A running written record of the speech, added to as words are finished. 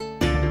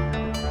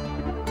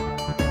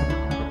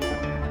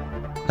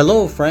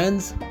Hello,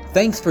 friends.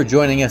 Thanks for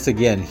joining us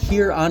again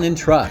here on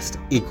Entrust,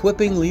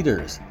 Equipping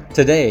Leaders.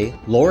 Today,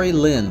 Lori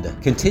Lind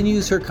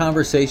continues her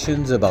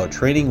conversations about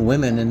training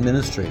women in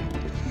ministry.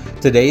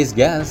 Today's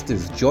guest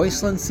is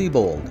Joycelyn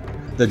Siebold,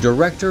 the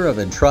Director of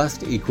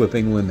Entrust,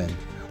 Equipping Women.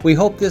 We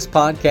hope this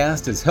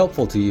podcast is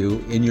helpful to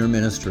you in your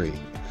ministry.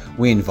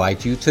 We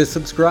invite you to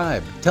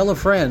subscribe, tell a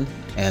friend,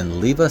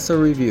 and leave us a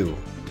review.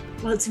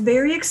 Well, it's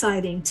very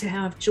exciting to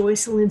have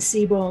Joycelyn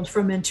Siebold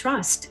from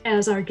Entrust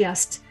as our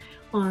guest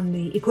on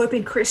the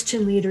Equipping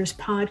Christian Leaders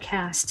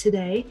podcast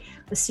today,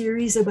 a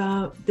series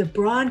about the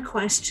broad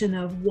question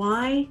of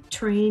why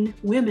train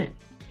women.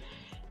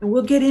 And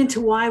we'll get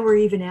into why we're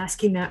even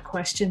asking that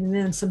question and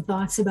then some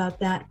thoughts about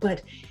that.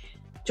 But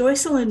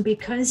Joycelyn,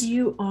 because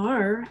you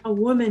are a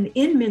woman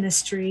in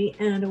ministry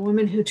and a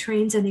woman who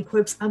trains and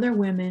equips other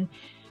women,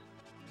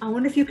 I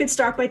wonder if you could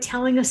start by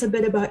telling us a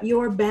bit about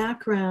your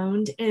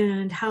background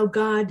and how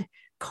God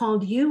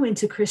called you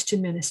into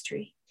Christian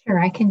ministry. Sure,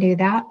 I can do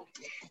that.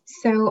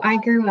 So I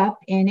grew up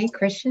in a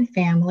Christian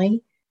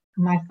family.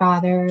 My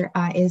father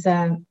is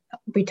a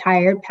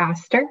retired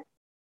pastor,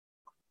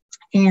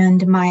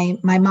 and my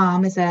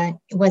mom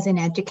was in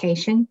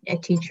education, a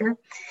teacher,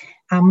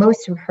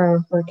 most of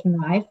her working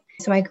life.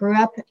 So I grew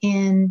up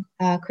in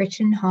a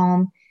Christian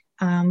home,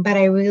 but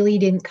I really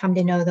didn't come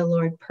to know the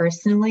Lord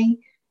personally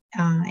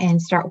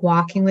and start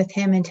walking with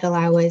Him until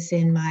I was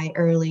in my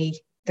early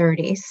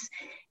 30s.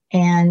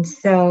 And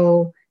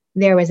so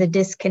there was a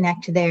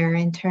disconnect there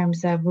in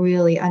terms of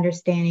really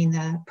understanding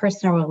the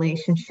personal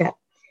relationship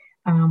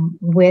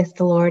with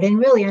the Lord and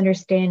really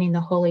understanding the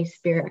Holy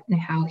Spirit and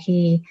how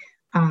He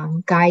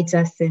guides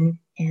us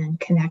and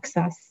connects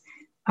us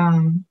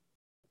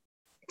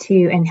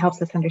to and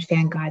helps us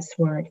understand God's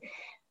Word.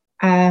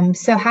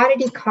 So how did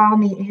He call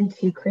me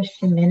into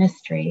Christian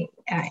ministry?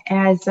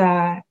 As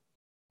I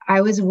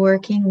was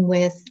working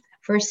with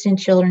first in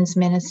children's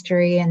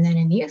ministry and then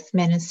in youth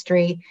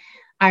ministry,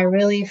 I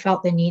really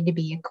felt the need to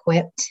be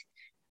equipped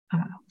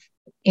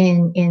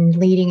in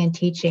leading and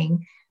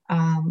teaching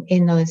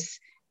in those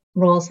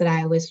roles that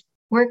I was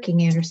working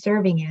in or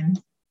serving in.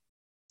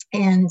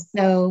 And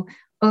so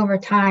over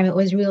time, it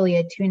was really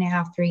a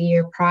 2.5,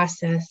 3-year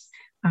process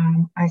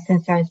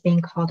since I was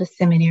being called to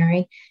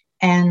seminary,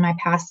 and my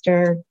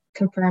pastor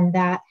confirmed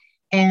that.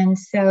 And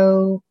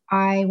so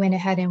I went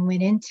ahead and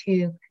went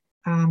into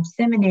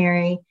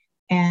seminary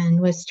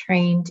and was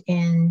trained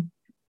in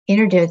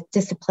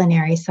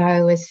interdisciplinary. So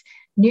I was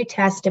New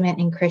Testament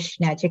and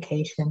Christian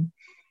education,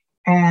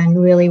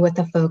 and really with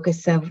the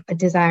focus of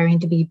desiring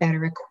to be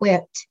better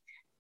equipped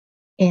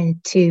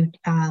to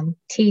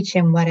teach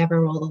in whatever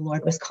role the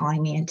Lord was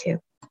calling me into.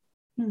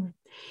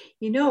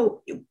 You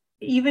know,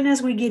 even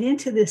as we get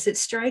into this, it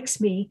strikes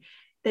me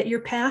that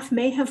your path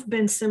may have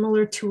been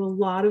similar to a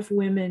lot of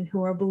women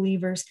who are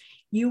believers.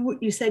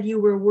 You said you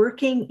were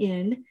working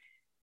in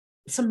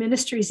some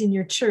ministries in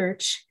your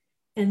church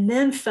and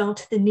then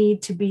felt the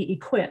need to be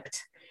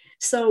equipped.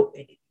 So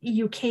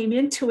you came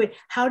into it.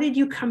 How did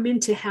you come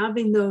into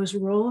having those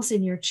roles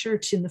in your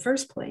church in the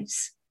first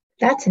place?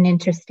 That's an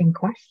interesting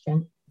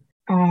question.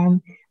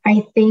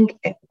 I think,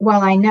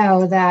 well, I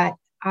know that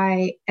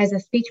as a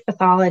speech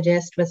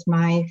pathologist was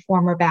my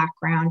former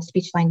background,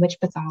 speech language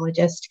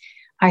pathologist,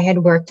 I had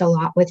worked a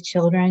lot with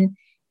children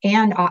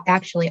and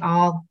actually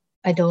all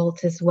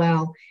adults as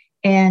well.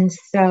 And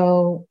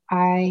so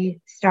I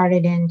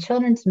started in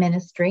children's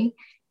ministry.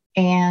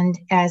 And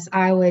as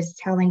I was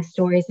telling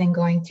stories and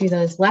going through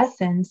those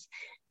lessons,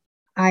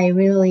 I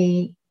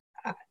really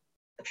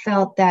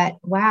felt that,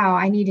 wow,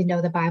 I need to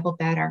know the Bible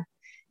better.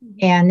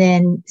 And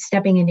then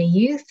stepping into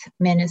youth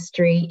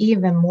ministry,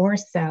 even more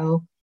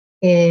so,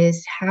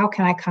 is how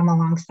can I come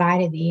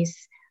alongside of these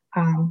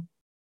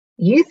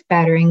youth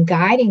better and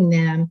guiding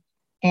them?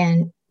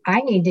 And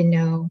I need to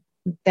know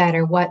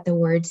better what the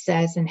Word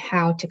says and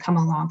how to come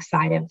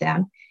alongside of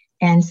them.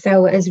 And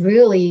so it was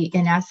really,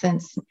 in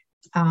essence,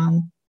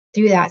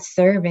 through that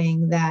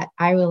serving that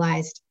I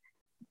realized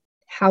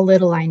how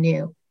little I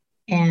knew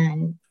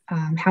and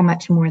how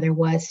much more there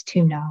was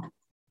to know.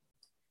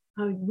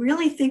 I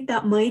really think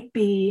that might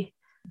be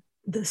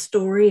the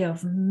story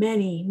of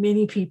many,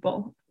 many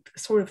people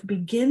sort of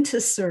begin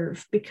to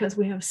serve because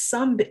we have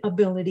some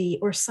ability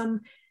or some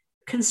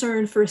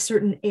concern for a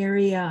certain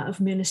area of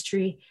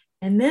ministry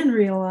and then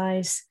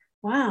realize,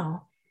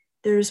 wow,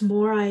 there's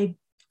more I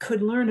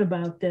could learn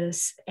about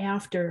this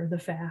after the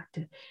fact.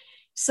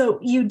 So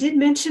you did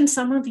mention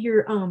some of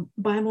your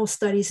Bible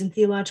studies and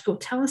theological.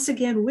 Tell us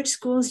again which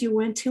schools you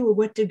went to or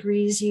what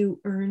degrees you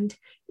earned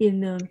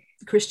in the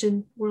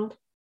Christian world.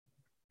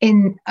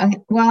 Well,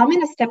 I'm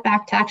going to step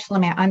back to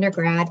actually my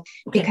undergrad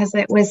because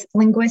it was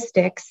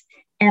linguistics.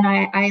 And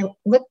I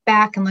look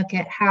back and look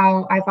at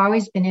how I've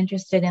always been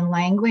interested in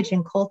language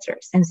and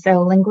cultures. And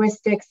so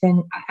linguistics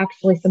and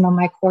actually some of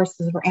my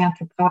courses were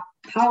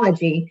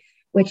anthropology,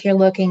 which you're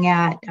looking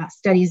at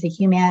studies of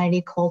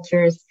humanity,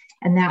 cultures,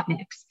 and that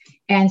mix.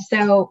 And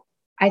so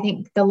I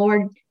think the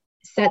Lord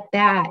set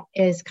that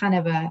as kind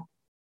of a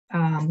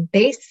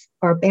base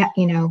or,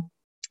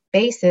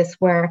 basis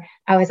where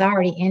I was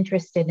already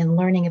interested in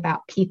learning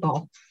about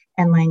people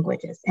and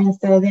languages. And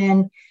so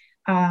then,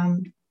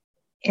 and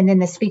then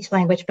the speech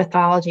language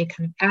pathology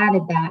kind of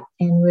added that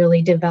and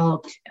really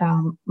developed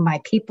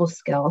my people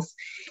skills.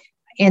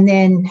 And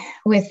then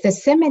with the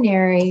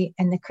seminary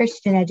and the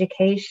Christian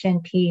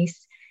education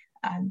piece,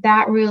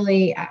 that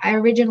really,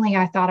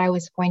 I thought I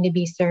was going to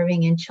be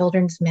serving in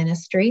children's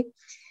ministry,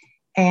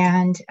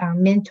 and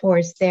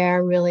mentors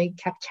there really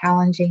kept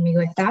challenging me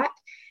with that.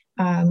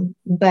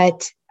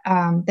 But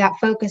that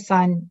focus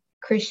on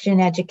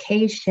Christian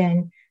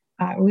education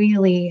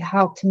really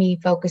helped me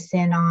focus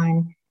in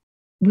on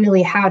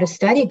really how to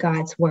study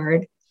God's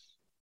word,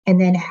 and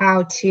then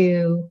how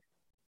to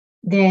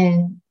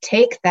then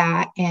take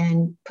that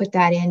and put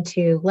that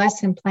into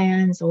lesson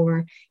plans,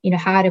 or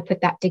how to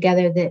put that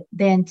together that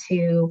then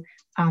to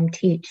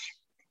teach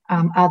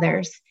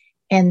others.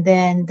 And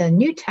then the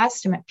New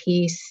Testament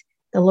piece,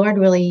 the Lord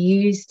really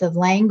used the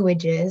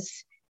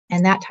languages,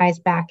 and that ties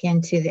back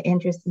into the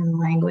interest in the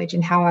language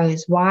and how I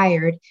was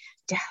wired,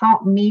 to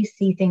help me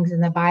see things in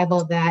the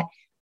Bible that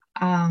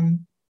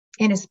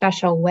in a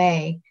special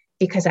way,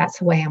 because that's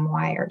the way I'm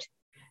wired.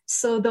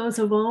 So those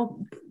have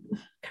all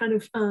kind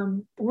of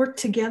worked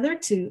together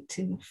to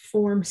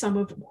form some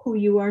of who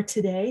you are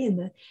today,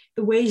 and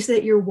the ways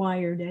that you're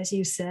wired, as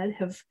you said,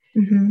 have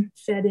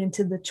fed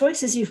into the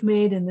choices you've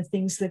made and the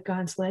things that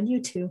God's led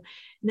you to.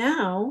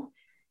 Now,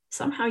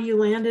 somehow you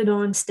landed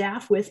on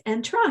staff with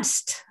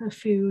Entrust a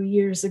few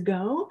years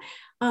ago.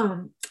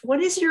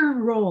 What is your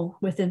role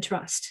with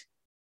Entrust?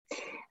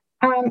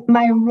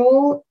 My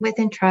role with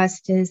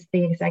Entrust is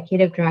the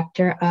executive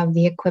director of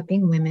the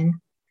Equipping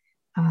Women,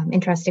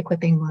 Entrust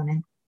Equipping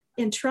Women.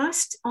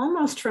 Entrust,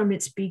 almost from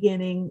its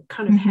beginning,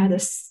 kind of had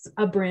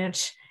a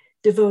branch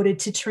devoted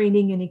to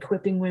training and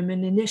equipping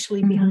women,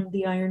 initially behind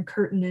the Iron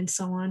Curtain and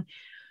so on.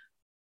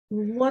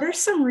 What are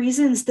some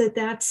reasons that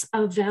that's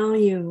a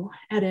value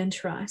at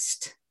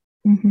Entrust?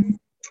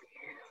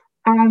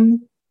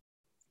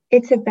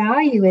 It's a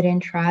value at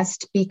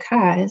Entrust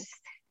because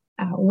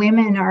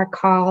women are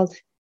called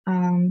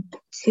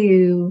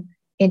to,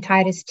 in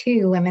Titus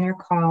 2, women are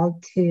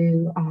called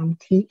to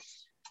teach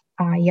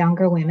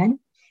younger women.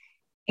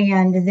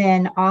 And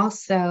then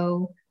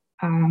also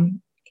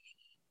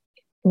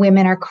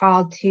women are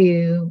called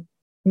to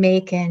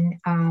make and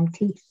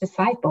teach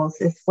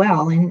disciples as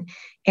well.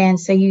 And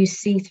so you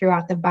see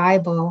throughout the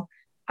Bible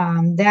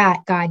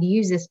that God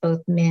uses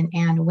both men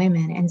and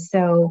women. And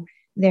so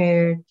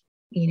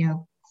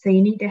so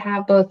you need to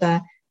have both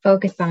a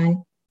focus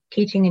on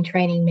teaching and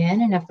training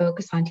men and a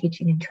focus on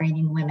teaching and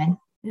training women.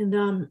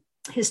 And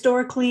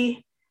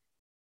historically,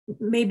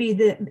 maybe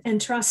the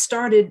Entrust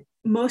started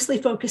mostly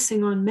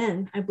focusing on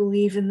men, I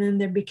believe, and then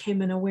there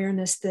became an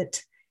awareness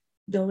that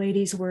the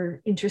ladies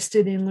were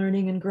interested in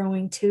learning and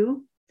growing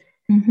too.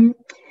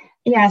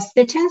 Yes,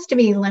 there tends to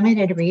be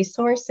limited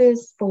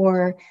resources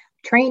for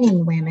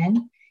training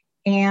women,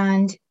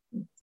 and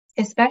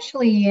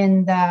especially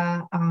in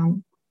the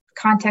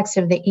context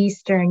of the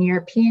Eastern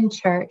European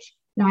Church,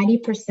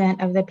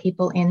 90% of the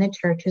people in the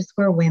churches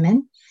were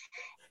women.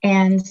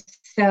 And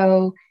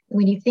so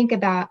when you think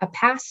about a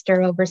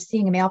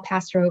male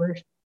pastor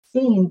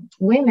overseeing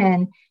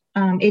women,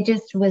 it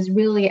just was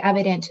really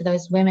evident to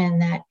those women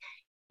that,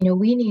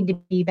 we need to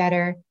be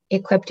better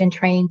equipped and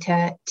trained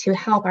to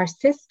help our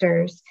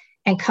sisters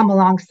and come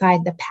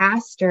alongside the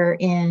pastor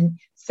in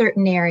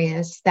certain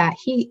areas that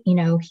he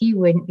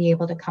wouldn't be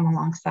able to come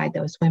alongside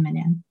those women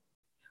in.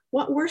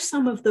 What were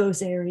some of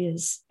those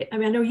areas? I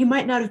mean, I know you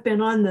might not have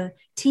been on the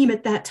team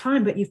at that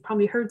time, but you've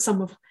probably heard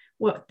some of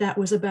what that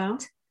was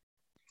about.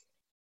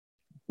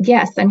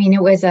 Yes, I mean,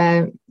 it was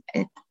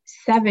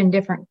 7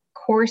 different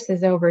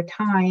courses over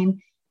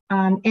time.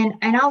 And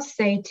I'll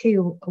say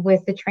too,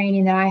 with the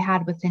training that I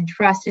had with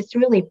Entrust, it's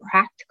really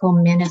practical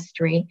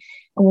ministry,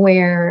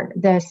 where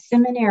the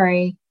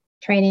seminary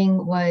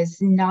training was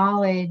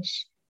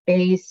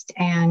knowledge-based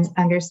and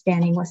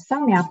understanding with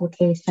some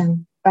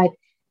application. But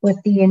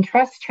with the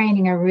Entrust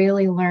training, I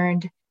really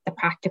learned the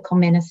practical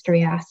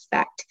ministry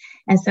aspect.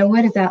 And so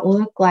what does that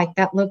look like?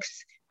 That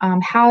looks,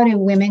 how do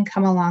women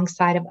come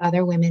alongside of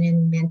other women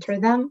and mentor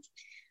them?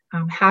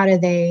 How do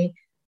they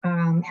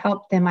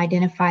help them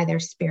identify their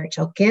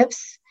spiritual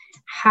gifts?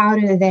 How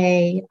do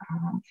they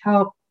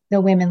help the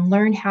women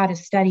learn how to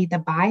study the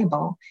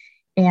Bible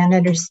and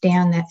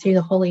understand that through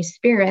the Holy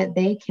Spirit,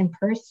 they can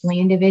personally,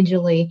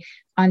 individually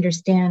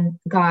understand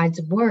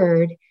God's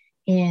word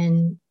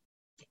and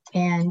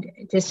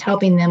just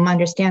helping them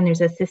understand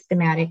there's a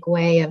systematic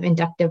way of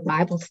inductive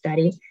Bible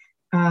study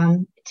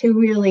to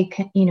really,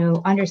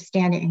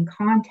 understand it in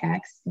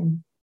context.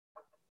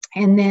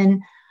 And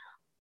then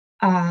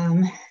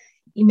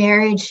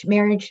marriage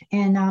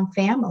and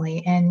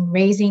family and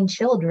raising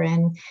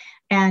children.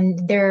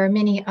 And there are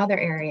many other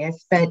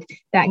areas, but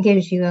that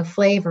gives you a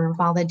flavor of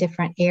all the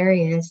different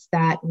areas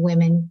that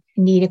women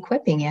need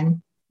equipping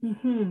in.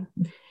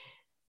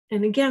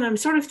 And again, I'm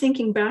sort of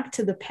thinking back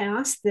to the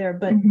past there,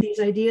 but these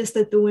ideas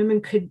that the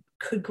women could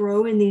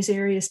grow in these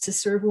areas to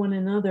serve one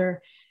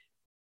another.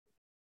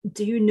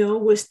 Do you know,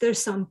 was there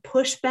some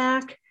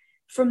pushback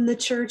from the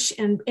church,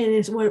 and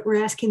is what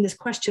we're asking this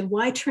question: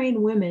 why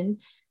train women?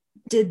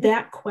 Did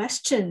that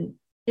question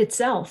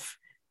itself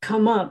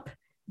come up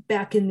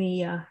back in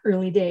the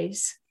early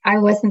days? I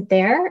wasn't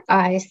there,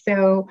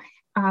 so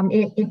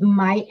it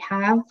might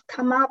have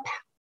come up.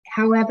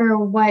 However,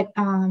 what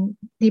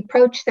the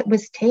approach that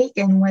was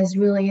taken was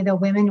really the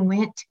women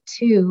went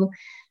to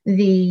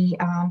the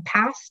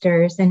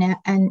pastors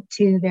and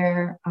to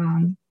their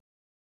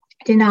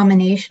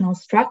denominational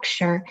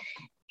structure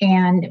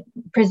and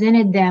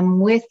presented them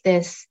with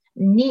this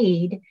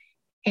need.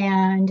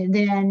 And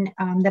then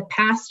the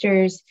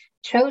pastors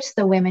chose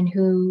the women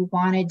who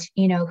wanted,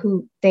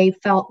 who they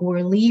felt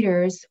were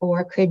leaders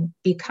or could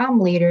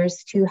become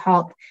leaders to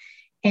help.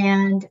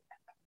 And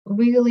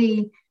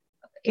really,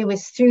 it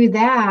was through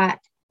that,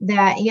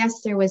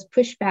 yes, there was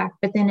pushback,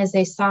 but then as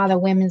they saw the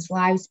women's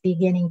lives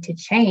beginning to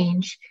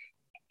change,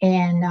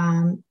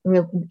 and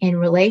in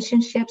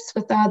relationships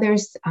with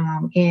others,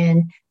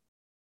 in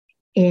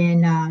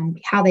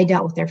how they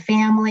dealt with their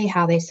family,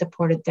 how they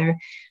supported their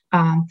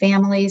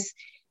families,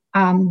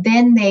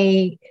 then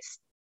they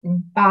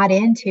bought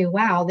into,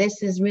 wow,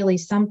 this is really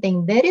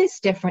something that is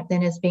different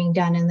than is being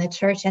done in the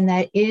church, and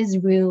that is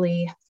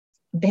really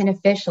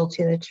beneficial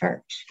to the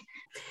church.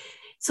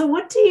 So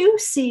what do you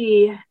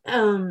see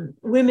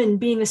women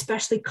being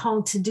especially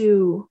called to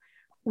do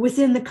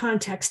within the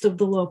context of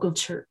the local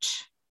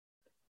church?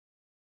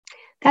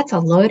 That's a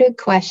loaded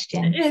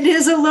question. It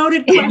is a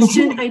loaded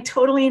question. I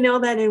totally know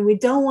that. And we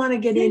don't want to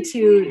get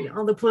into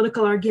all the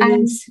political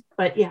arguments,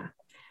 but yeah.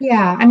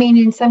 Yeah, I mean,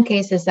 in some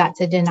cases, that's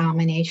a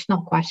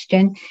denominational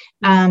question.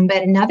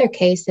 But in other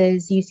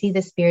cases, you see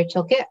the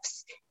spiritual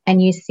gifts,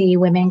 and you see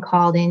women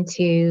called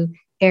into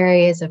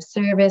areas of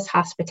service,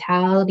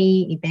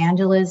 hospitality,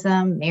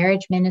 evangelism,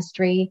 marriage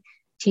ministry,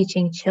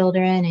 teaching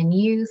children and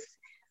youth,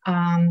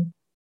 and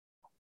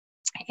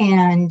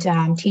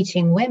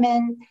teaching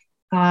women.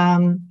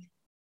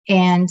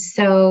 And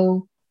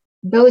so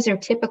those are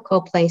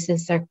typical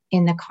places that are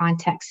in the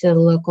context of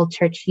the local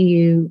church.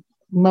 When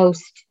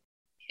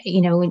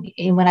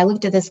I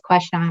looked at this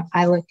question,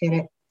 I looked at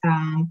it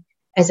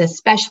as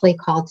especially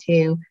called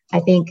to. I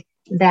think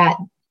that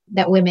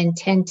women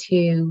tend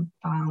to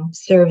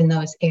serve in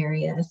those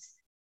areas.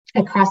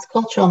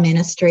 Cross-cultural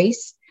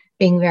ministries,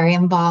 being very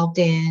involved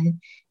in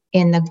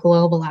the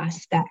global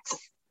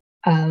aspects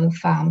of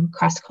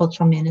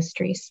cross-cultural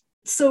ministries.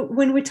 So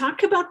when we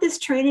talk about this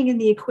training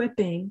and the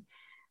equipping,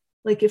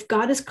 like if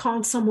God has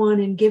called someone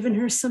and given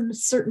her some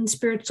certain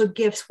spiritual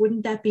gifts,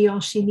 wouldn't that be all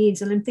she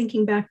needs? And I'm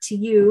thinking back to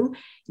you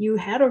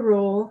had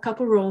a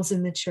couple roles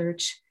in the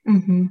church,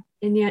 mm-hmm.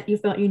 and yet you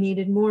felt you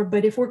needed more.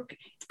 But if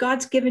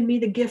God's given me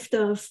the gift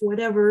of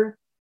whatever,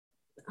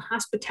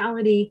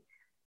 hospitality,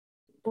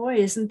 boy,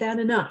 isn't that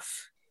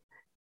enough?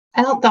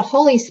 The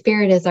Holy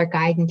Spirit is our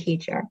guide and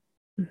teacher,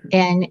 mm-hmm.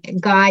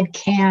 and God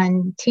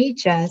can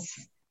teach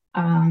us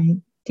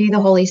through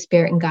the Holy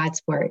Spirit and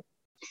God's word.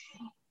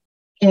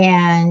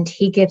 And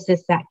he gives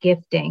us that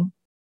gifting.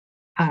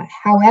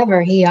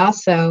 However, he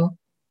also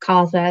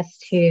calls us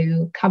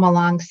to come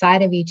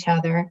alongside of each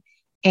other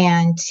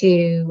and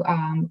to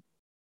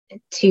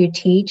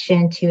teach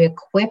and to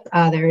equip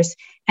others.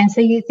 And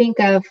so you think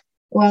of,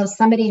 well,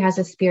 somebody has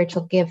a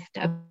spiritual gift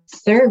of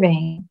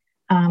serving,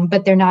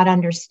 but they're not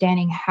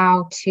understanding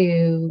how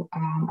to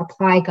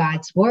apply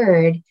God's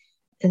word,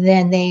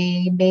 then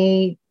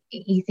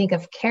you think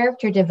of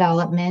character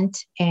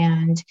development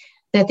and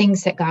the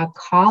things that God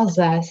calls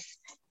us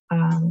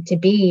to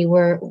be.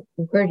 We're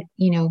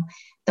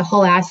the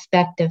whole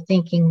aspect of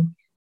thinking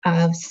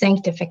of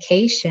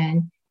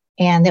sanctification,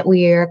 and that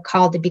we are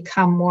called to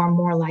become more and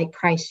more like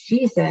Christ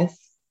Jesus.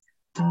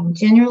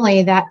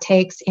 Generally, that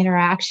takes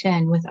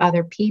interaction with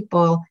other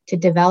people to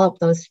develop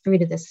those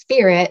fruit of the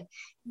Spirit.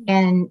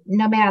 And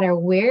no matter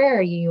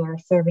where you are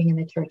serving in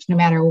the church, no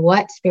matter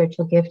what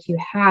spiritual gift you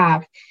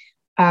have,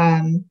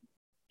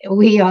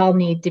 we all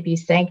need to be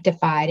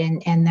sanctified,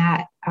 and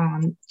that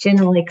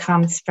generally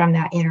comes from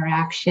that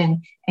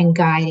interaction and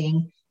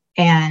guiding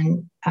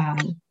and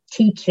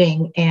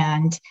teaching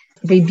and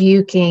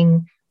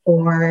rebuking,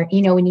 or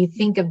when you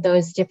think of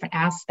those different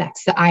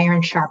aspects, the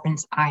iron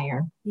sharpens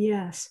iron.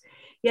 Yes,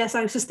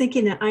 I was just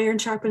thinking that iron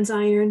sharpens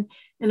iron,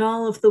 and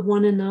all of the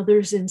one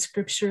another's in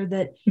Scripture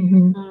that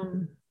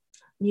mm-hmm.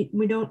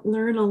 We don't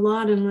learn a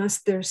lot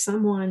unless there's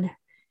someone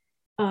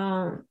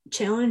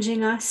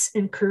challenging us,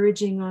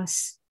 encouraging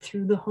us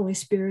through the Holy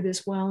Spirit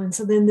as well. And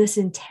so then this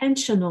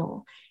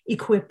intentional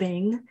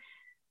equipping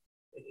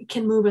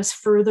can move us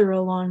further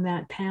along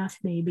that path,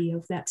 maybe,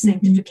 of that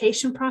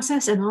sanctification mm-hmm.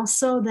 process, and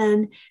also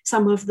then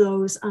some of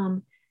those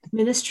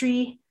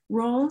ministry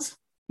roles.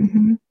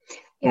 Mm-hmm.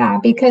 Yeah,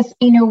 because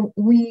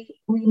we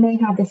may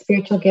have the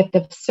spiritual gift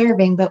of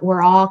serving, but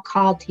we're all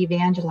called to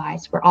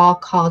evangelize. We're all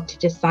called to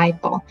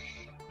disciple,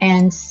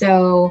 and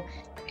so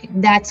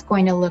that's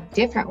going to look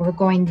different. We're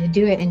going to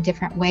do it in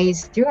different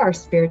ways through our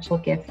spiritual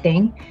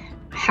gifting.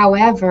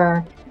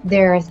 However,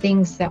 there are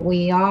things that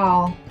we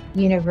all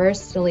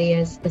universally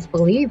as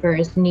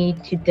believers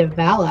need to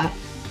develop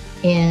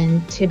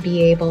and to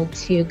be able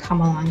to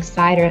come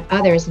alongside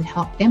others and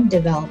help them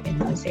develop in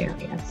those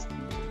areas.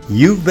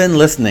 You've been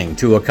listening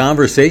to a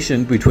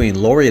conversation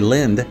between Lori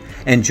Lind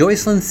and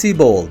Joycelyn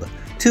Siebold,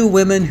 two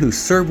women who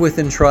serve with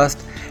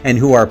Entrust and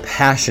who are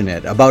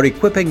passionate about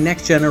equipping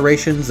next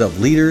generations of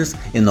leaders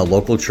in the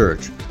local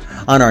church.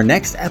 On our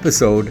next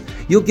episode,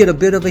 you'll get a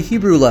bit of a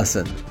Hebrew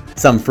lesson,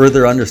 some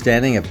further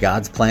understanding of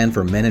God's plan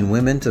for men and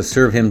women to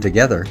serve Him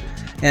together,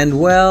 and,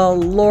 well,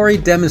 Lori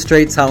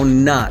demonstrates how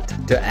not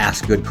to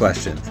ask good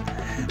questions.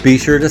 Be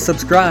sure to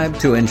subscribe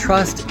to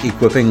Entrust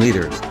Equipping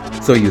Leaders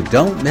so you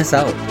don't miss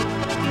out.